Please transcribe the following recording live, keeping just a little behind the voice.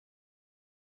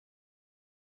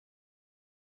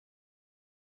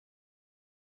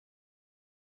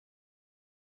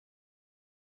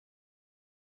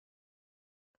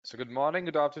So good morning,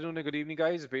 good afternoon, and good evening,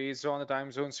 guys, based on the time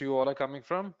zones you all are coming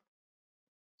from.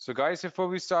 So guys, before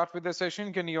we start with the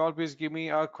session, can you all please give me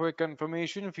a quick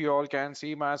confirmation if you all can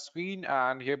see my screen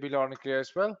and hear me loud and clear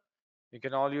as well? You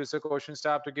can all use the questions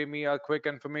tab to give me a quick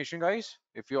confirmation, guys,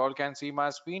 if you all can see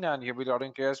my screen and hear me loud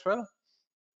and clear as well.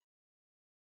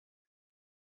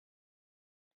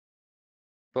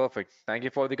 Perfect. Thank you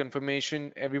for the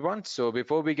confirmation, everyone. So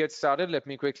before we get started, let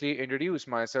me quickly introduce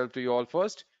myself to you all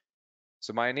first.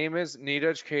 So my name is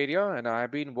𝐑𝐨𝐥𝐞-𝐁𝐚𝐬𝐞, and I have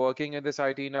been working in this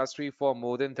IT industry for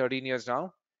more than 13 years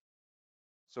now.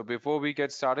 So before we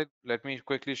get started, let me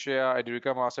quickly share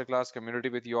Edureka Masterclass community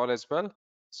with you all as well.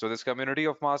 So this community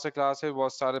of masterclasses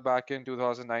was started back in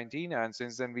 2019, and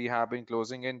since then we have been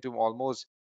closing into almost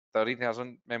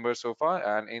 13,000 members so far.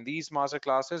 And in these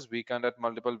masterclasses, we conduct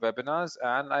multiple webinars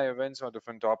and live events on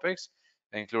different topics,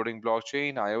 including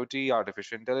blockchain, IoT,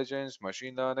 artificial intelligence,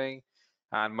 machine learning,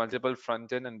 and multiple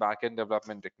front-end and back-end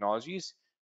development technologies.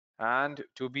 And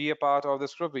to be a part of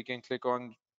this group, we can click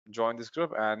on join this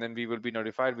group, and then we will be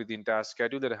notified with the entire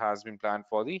schedule that has been planned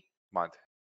for the month.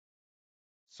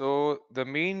 So the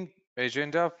main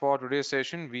agenda for today's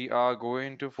session, we are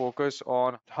going to focus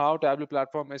on how Tableau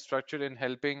platform is structured in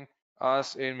helping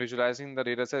us in visualizing the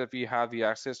data set that we have the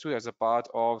access to as a part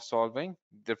of solving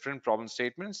different problem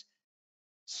statements.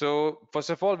 So first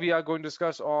of all, we are going to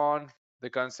discuss on the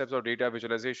concepts of data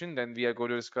visualization. Then we are going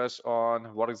to discuss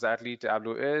on what exactly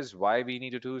Tableau is, why we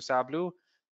need to use Tableau,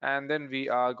 and then we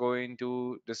are going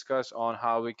to discuss on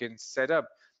how we can set up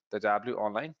the Tableau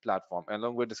online platform,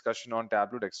 along with discussion on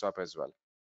Tableau desktop as well.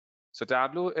 So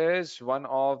Tableau is one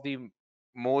of the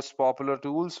most popular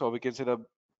tools, or we can say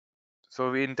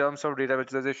in terms of data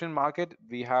visualization market,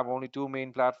 we have only two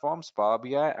main platforms, Power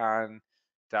BI and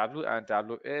Tableau. And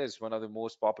Tableau is one of the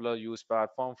most popular used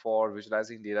platform for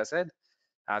visualizing data set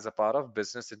as a part of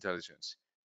business intelligence.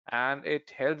 And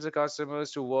it helps the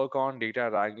customers to work on data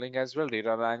wrangling as well.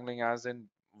 Data wrangling as in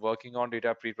working on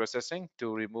data pre-processing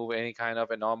to remove any kind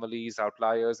of anomalies,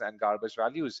 outliers, and garbage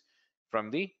values from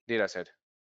the data set.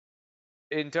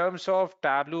 In terms of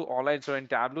Tableau Online, so in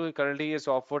Tableau it currently is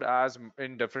offered as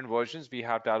in different versions. We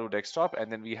have Tableau Desktop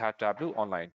and then we have Tableau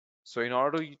Online. So in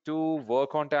order to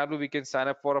work on Tableau, we can sign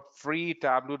up for a free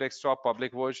Tableau Desktop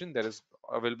public version that is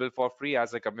available for free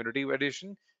as a community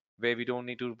edition, where we don't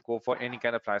need to go for any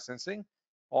kind of licensing,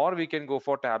 or we can go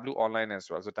for Tableau Online as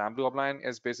well. So Tableau Online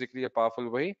is basically a powerful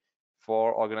way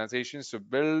for organizations to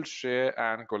build, share,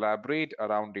 and collaborate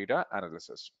around data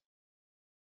analysis.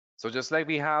 So just like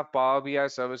we have Power BI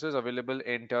services available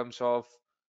in terms of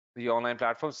the online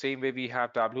platform, same way we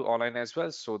have Tableau Online as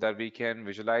well, so that we can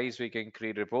visualize, we can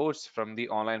create reports from the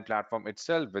online platform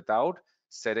itself without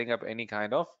setting up any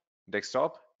kind of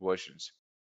desktop versions.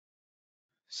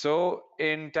 So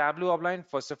in Tableau Online,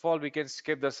 first of all, we can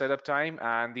skip the setup time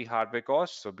and the hardware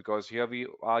cost. So because here we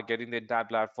are getting the entire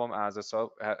platform as a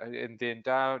in the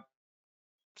entire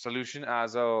solution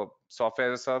as a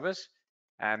software as a service,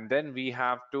 and then we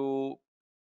have to,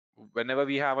 whenever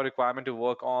we have a requirement to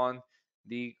work on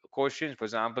the questions, for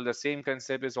example, the same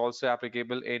concept is also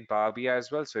applicable in Power BI as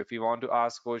well. So if you want to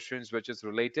ask questions which is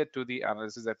related to the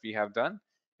analysis that we have done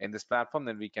in this platform,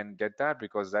 then we can get that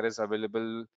because that is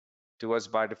available to us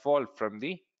by default from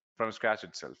scratch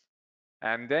itself.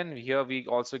 And then here we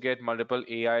also get multiple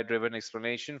AI driven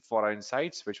explanation for our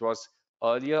insights, which was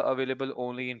earlier available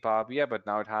only in Power BI, but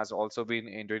now it has also been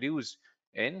introduced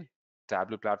in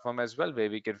Tableau platform as well, where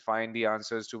we can find the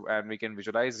answers to and we can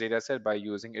visualize data set by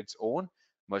using its own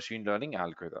machine learning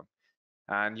algorithm.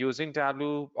 And using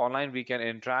Tableau Online, we can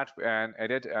interact and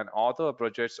edit and author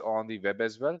projects on the web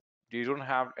as well. You don't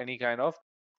have any kind of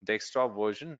desktop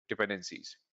version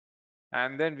dependencies.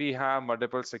 And then we have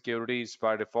multiple securities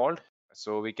by default.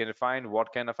 So we can define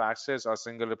what kind of access a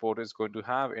single report is going to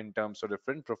have in terms of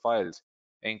different profiles,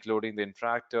 including the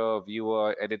interactor,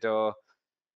 viewer, editor,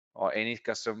 or any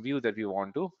custom view that we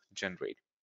want to generate.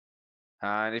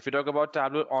 And if you talk about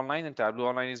Tableau Online, then Tableau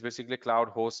Online is basically a cloud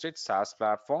hosted SaaS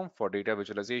platform for data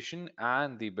visualization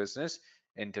and the business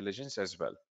intelligence as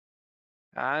well.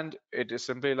 And it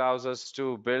simply allows us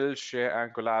to build, share,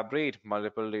 and collaborate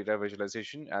multiple data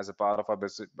visualization as a part of our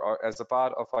business or as a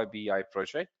part of our BI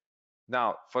project.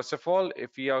 Now, first of all,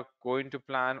 if we are going to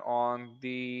plan on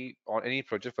any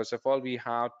project, first of all, we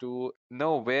have to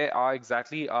know where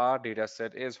exactly our data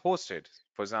set is hosted.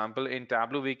 For example, in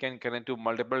Tableau, we can connect to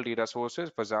multiple data sources.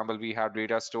 For example, we have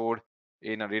data stored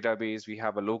in a database, we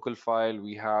have a local file,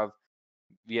 we are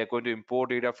going to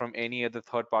import data from any other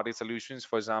third-party solutions,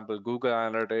 for example, Google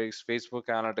Analytics, Facebook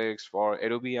Analytics, or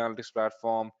Adobe Analytics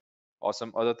platform, or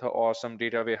some other or some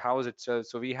data warehouse itself.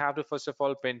 So we have to first of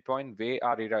all pinpoint where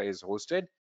our data is hosted,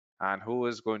 and who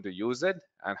is going to use it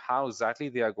and how exactly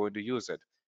they are going to use it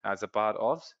as a part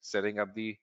of setting up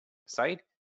the site.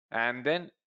 And then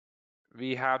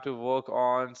we have to work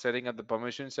on setting up the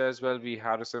permissions as well. We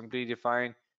have to simply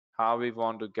define how we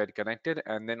want to get connected,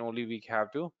 and then only we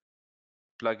have to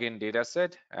plug in data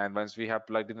set. And once we have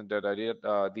plugged in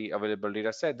the available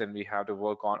data set, then we have to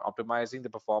work on optimizing the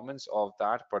performance of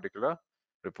that particular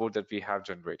report that we have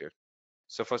generated.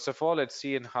 So first of all, let's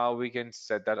see in how we can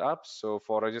set that up. So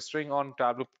for registering on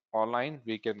Tableau Online,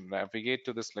 we can navigate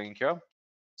to this link here.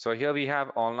 So here we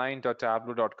have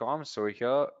online.tableau.com. So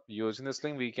here, using this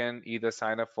link, we can either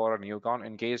sign up for a new account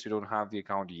in case you don't have the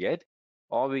account yet,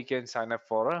 or we can sign up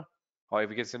for or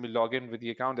we can simply log in with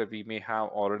the account that we may have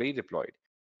already deployed.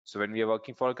 So when we are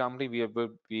working for a company,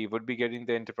 we would be getting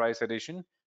the enterprise edition,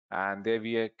 and there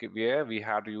where we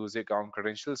have to use the account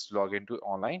credentials to log into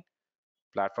online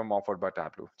platform offered by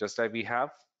Tableau, just like we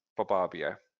have for Power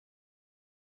BI.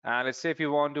 And let's say if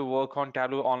you want to work on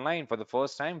Tableau Online for the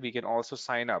first time, we can also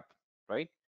sign up, right?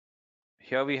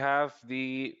 Here we have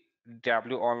the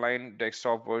Tableau Online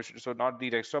desktop version. So not the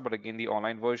desktop, but again the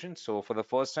online version. So for the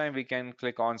first time, we can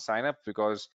click on sign up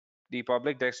because the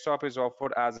public desktop is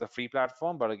offered as a free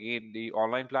platform, but again, the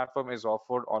online platform is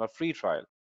offered on a free trial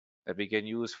that we can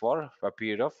use for a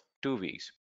period of 2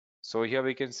 weeks. So here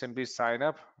we can simply sign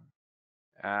up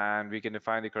and we can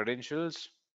define the credentials.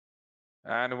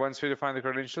 And once we define the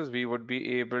credentials, we would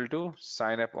be able to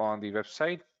sign up on the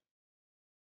website.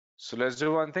 So let's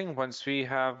do one thing. Once we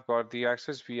have got the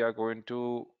access, we are going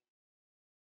to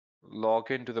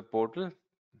log into the portal.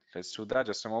 Let's do that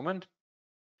just a moment.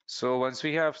 So once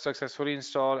we have successfully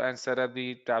installed and set up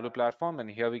the Tableau platform, and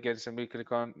here we can simply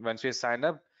click on, once we sign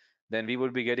up, then we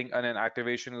would be getting an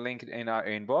activation link in our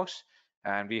inbox,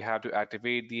 and we have to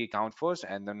activate the account first,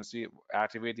 and then once we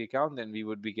activate the account, then we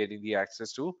would be getting the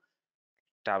access to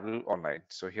Tableau Online.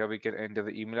 So here we can enter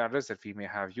the email address that we may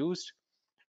have used.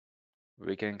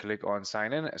 We can click on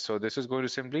sign in. So this is going to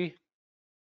simply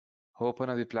open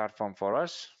up the platform for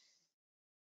us.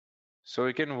 So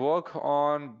we can work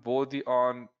on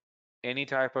on any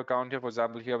type of account here. For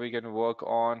example, here we can work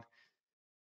on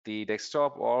the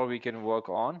desktop, or we can work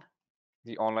on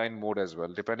the online mode as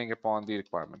well, depending upon the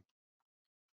requirement.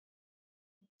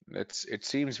 It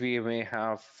seems we may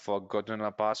have forgotten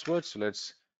our password, so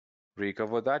let's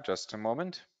recover that just a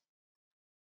moment.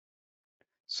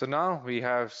 So now we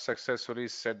have successfully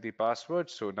set the password,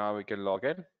 so now we can log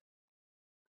in.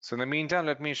 So in the meantime,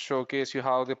 let me showcase you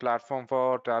how the platform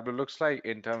for Tableau looks like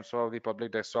in terms of the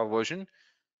public desktop version.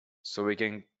 So we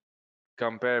can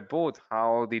compare both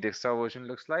how the desktop version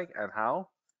looks like and how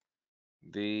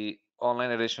the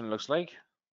online edition looks like.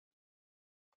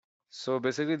 So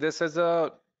basically this is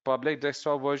a public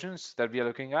desktop versions that we are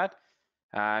looking at.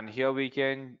 And here we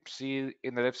can see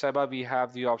in the left sidebar, we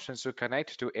have the options to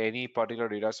connect to any particular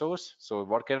data source. So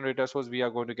what kind of data source we are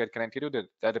going to get connected to,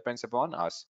 that depends upon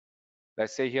us.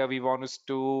 Let's say here we want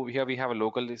to, here we have a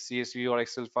local CSV or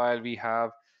Excel file. We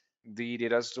have the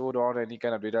data stored on any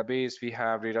kind of database. We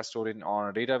have data stored in on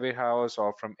a data warehouse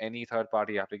or from any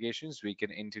third-party applications. We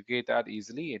can integrate that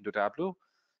easily into Tableau.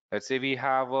 Let's say we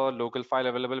have a local file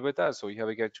available with us. So here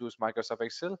we can choose Microsoft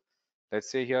Excel. Let's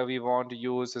say here we want to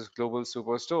use this global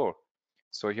superstore.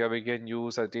 So here we can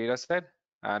use a data set,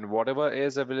 and whatever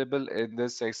is available in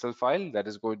this Excel file, that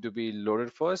is going to be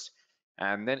loaded first.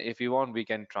 And then if you want, we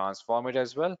can transform it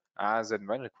as well as and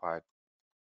when required.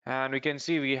 And we can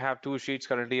see we have two sheets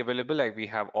currently available, like we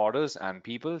have orders and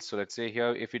people. So let's say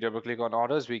here, if you double click on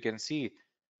orders, we can see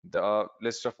the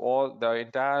list of all the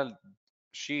entire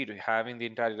sheet having the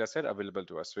entire data set available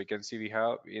to us. So we can see we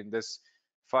have in this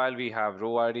file, we have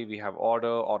row ID, we have order,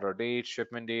 order date,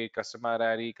 shipment date, customer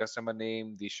ID, customer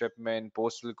name, the shipment,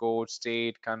 postal code,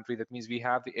 state, country. That means we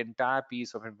have the entire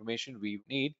piece of information we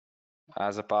need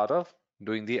as a part of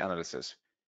doing the analysis.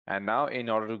 And now in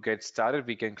order to get started,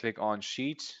 we can click on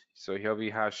sheets. So here we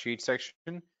have sheet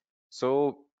section.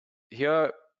 So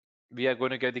here we are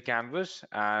going to get the canvas,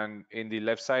 and in the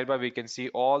left sidebar we can see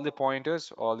all the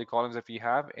pointers, all the columns that we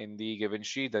have in the given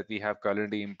sheet that we have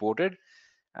currently imported.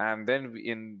 And then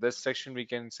in this section we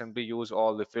can simply use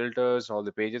all the filters, all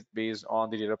the pages based on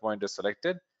the data pointers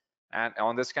selected. And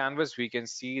on this canvas we can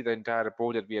see the entire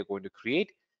report that we are going to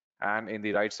create. And in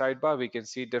the right sidebar we can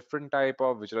see different type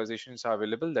of visualizations are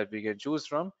available that we can choose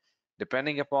from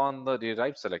depending upon the data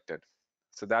type selected.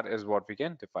 So that is what we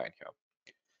can define here.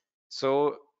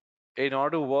 So in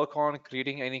order to work on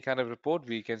creating any kind of report,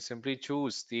 we can simply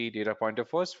choose the data pointer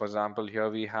first. For example, here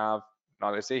we have,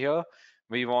 now let's say here,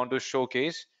 we want to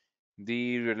showcase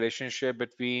the relationship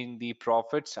between the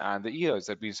profits and the years.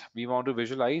 That means we want to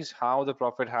visualize how the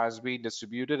profit has been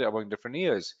distributed among different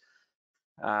years.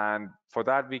 And for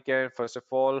that, we can first of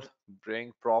all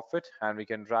bring profit and we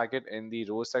can drag it in the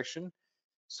row section.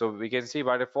 So we can see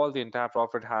by default the entire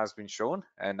profit has been shown,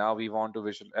 and now we want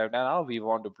to now we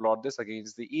want to plot this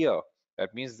against the year.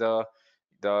 That means the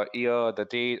year, the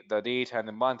date, and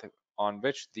the month on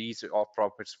which these of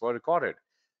profits were recorded.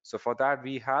 So for that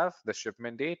we have the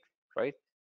shipment date, right?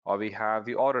 Or we have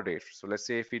the order date. So let's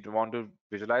say if we want to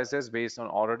visualize this based on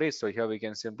order date, so here we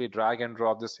can simply drag and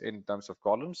drop this in terms of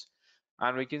columns.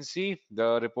 And we can see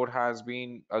the report has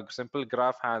been, a simple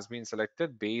graph has been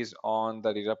selected based on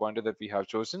the data pointer that we have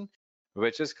chosen,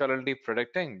 which is currently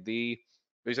predicting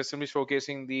which is simply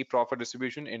showcasing the profit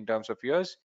distribution in terms of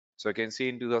years. So you can see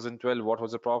in 2012 what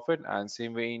was the profit, and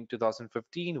same way in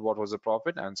 2015 what was the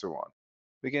profit, and so on.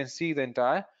 We can see the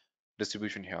entire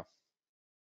distribution here.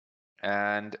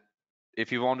 And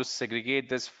if you want to segregate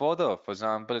this further, for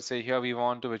example, let's say here we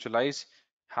want to visualize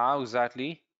how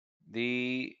exactly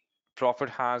the profit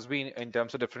has been in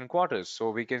terms of different quarters.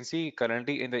 So we can see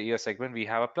currently in the year segment, we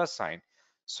have a plus sign.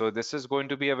 So this is going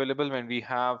to be available when we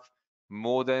have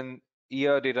more than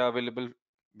year data available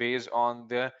based on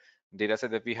the data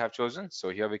set that we have chosen. So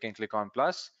here we can click on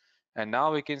plus, and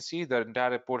now we can see the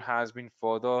entire report has been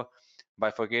further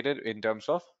bifurcated in terms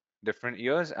of different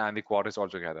years and the quarters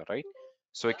altogether, right?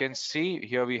 So you can see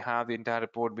here we have the entire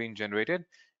report being generated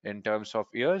in terms of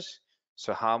years.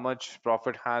 So how much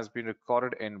profit has been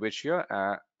recorded in which year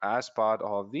as part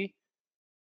of the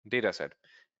data set.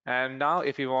 And now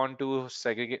if we want to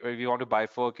segregate, if we want to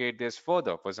bifurcate this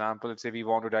further, for example, let's say we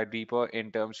want to dive deeper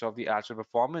in terms of the actual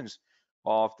performance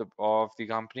of the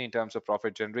company in terms of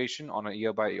profit generation on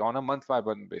a month by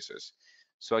month basis.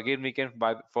 So again, we can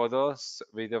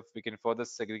we can further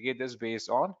segregate this based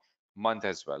on month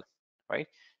as well, right?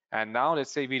 And now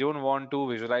let's say we don't want to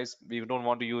visualize, we don't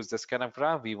want to use this kind of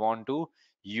graph. We want to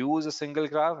use a single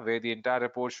graph where the entire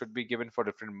report should be given for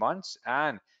different months,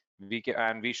 and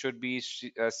we should be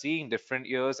seeing different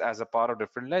years as a part of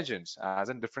different legends, as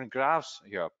in different graphs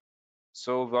here.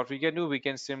 So what we can do, we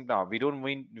can now we don't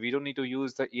need to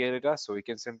use the year data, so we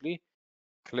can simply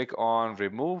click on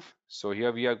remove. So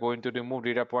here we are going to remove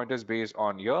data pointers based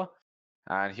on year,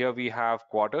 and here we have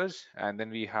quarters, and then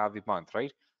we have the month,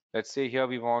 right? Let's say here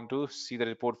we want to see the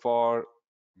report for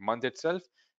month itself,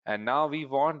 and now we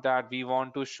want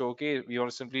to showcase, we want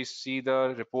to simply see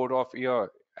the report of year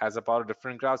as a part of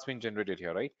different graphs being generated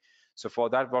here, right? So for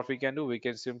that, what we can do, we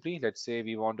can simply, let's say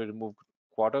we want to remove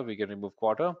quarter, we can remove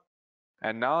quarter.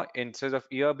 And now instead of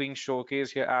year being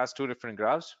showcased here as two different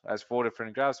graphs, as four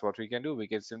different graphs, what we can do, we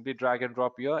can simply drag and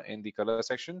drop here in the color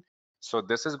section. So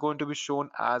this is going to be shown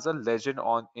as a legend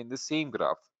on in the same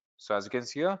graph. So as you can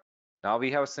see here, now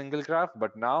we have a single graph,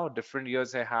 but now different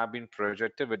years have been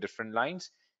projected with different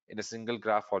lines in a single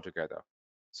graph altogether.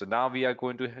 So now we are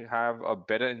going to have a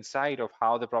better insight of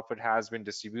how the profit has been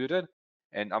distributed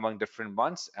and among different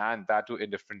months, and that too in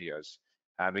different years.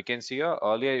 And we can see here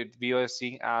earlier we were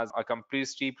seeing as a complete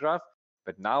steep graph,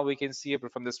 but now we can see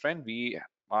from this trend we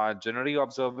are generally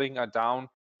observing a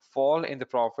downfall in the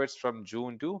profits from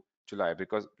June to July,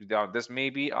 because this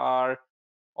may be our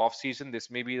off season,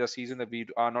 this may be the season that we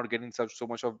are not getting so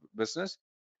much of business.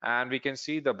 And we can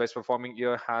see the best performing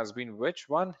year has been which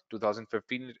one?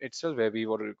 2015 itself, where we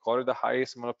were recorded the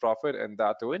highest amount of profit, and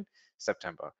that too in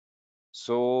September.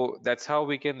 So that's how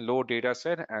we can load data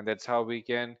set, and that's how we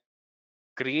can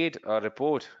create a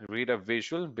report, read a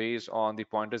visual based on the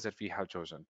pointers that we have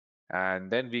chosen. And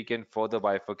then we can further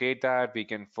bifurcate that. We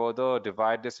can further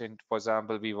divide this into, for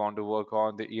example, we want to work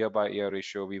on the year by year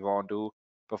ratio. We want to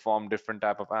perform different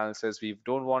type of analysis. We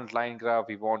don't want line graph.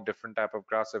 We want different type of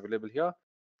graphs available here.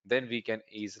 Then we can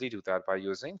easily do that by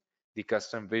using the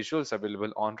custom visuals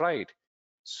available on right.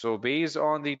 So based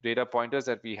on the data pointers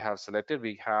that we have selected,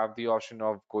 we have the option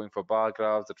of going for bar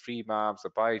graphs, the tree maps,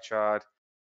 the pie chart,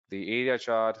 the area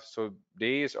chart. So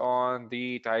based on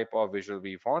the type of visual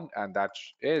we want, and that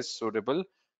is suitable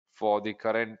for the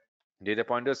current data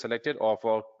pointer selected or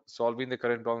for solving the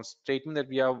current problem statement that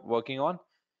we are working on.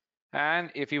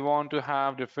 And if you want to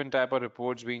have different type of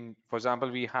reports being, for example,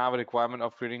 we have a requirement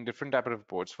of creating different type of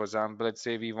reports. For example, let's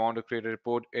say we want to create a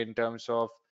report in terms of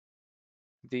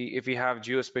if we have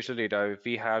geospatial data, if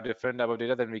we have different type of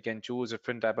data, then we can choose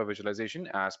different type of visualization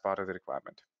as part of the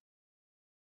requirement.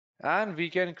 And we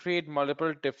can create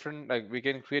multiple different, we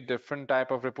can create different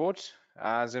type of reports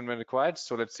as and when required.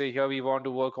 So let's say here we want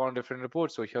to work on different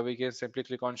reports. So here we can simply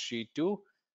click on sheet 2,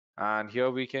 and here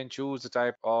we can choose the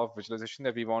type of visualization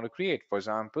that we want to create. For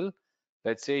example,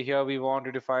 let's say here we want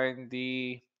to define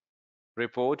the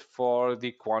report for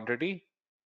the quantity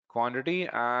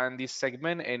and the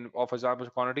segment in, for example,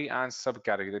 quantity and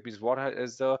subcategory. That means what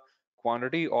is the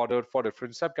quantity ordered for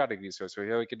different subcategories. So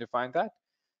here we can define that.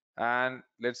 And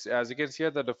let's, as you can see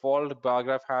here, the default bar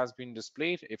graph has been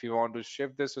displayed. If you want to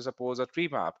shift this to suppose a tree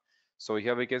map, so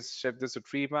here we can shift this to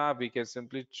tree map. We can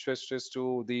simply switch this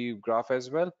to the graph as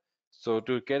well. So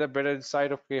to get a better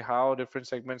insight of how different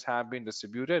segments have been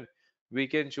distributed, we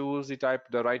can choose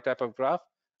the right type of graph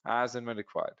as and when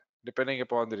required, depending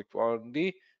upon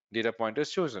the data pointers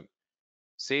chosen.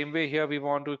 Same way here we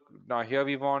want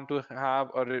to have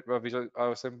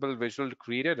a simple visual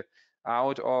created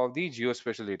out of the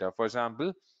geospatial data. For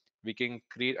example, we can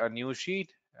create a new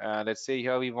sheet. Let's say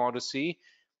here we want to see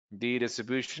the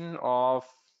distribution of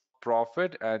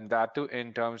profit, and that too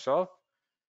in terms of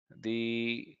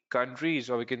the countries,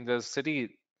 or we can the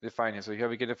city define here. So here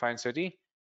we can define city,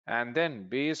 and then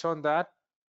based on that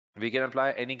we can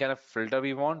apply any kind of filter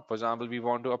we want. For example, we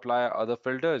want to apply other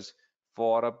filters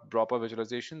for a proper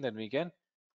visualization, then we can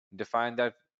define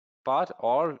that part,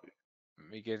 or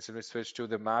we can simply switch to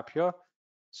the map here.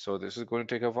 So this is going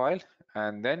to take a while,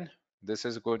 and then this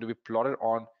is going to be plotted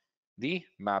on the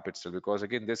map itself, because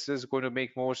again this is going to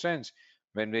make more sense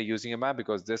when we're using a map,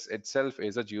 because this itself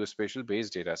is a geospatial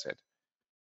based data set.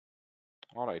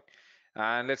 All right.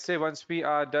 And let's say once we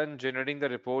are done generating the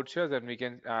reports here, then we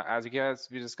can, as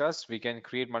we discussed, we can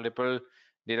create multiple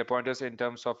data pointers in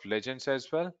terms of legends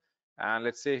as well. And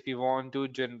let's say if you want to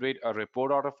generate a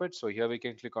report out of it, so here we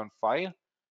can click on File.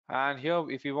 And here,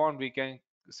 if you want, we can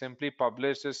simply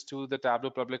publish this to the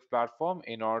Tableau public platform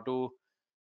in order to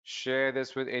share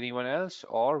this with anyone else,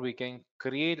 or we can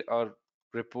create a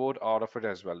report out of it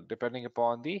as well, depending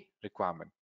upon the requirement.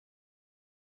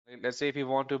 Let's say if you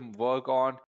want to work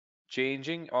on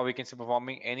changing, or we can say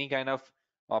performing any kind of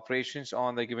operations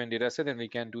on the given data set, then we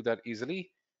can do that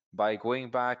easily by going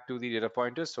back to the data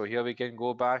pointers. So here we can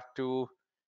go back to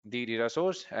the data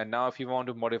source, and now if you want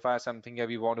to modify something here,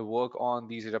 we want to work on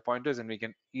these data pointers, and we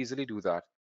can easily do that.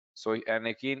 So, and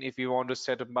again, if you want to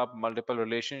set up multiple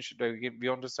relationships, we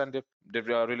want to send the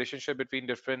relationship between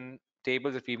different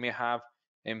tables that we may have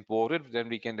imported, then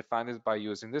we can define this by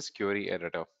using this query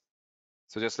editor.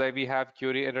 So just like we have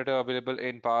query editor available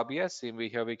in Power BI, same way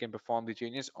here we can perform the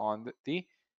changes on the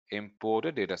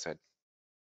imported data set.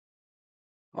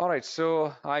 All right,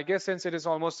 so I guess since it is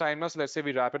almost time now, so let's say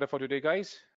we wrap it up for today,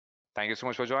 guys. Thank you so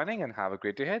much for joining, and have a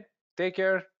great day ahead. Take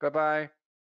care. Bye-bye.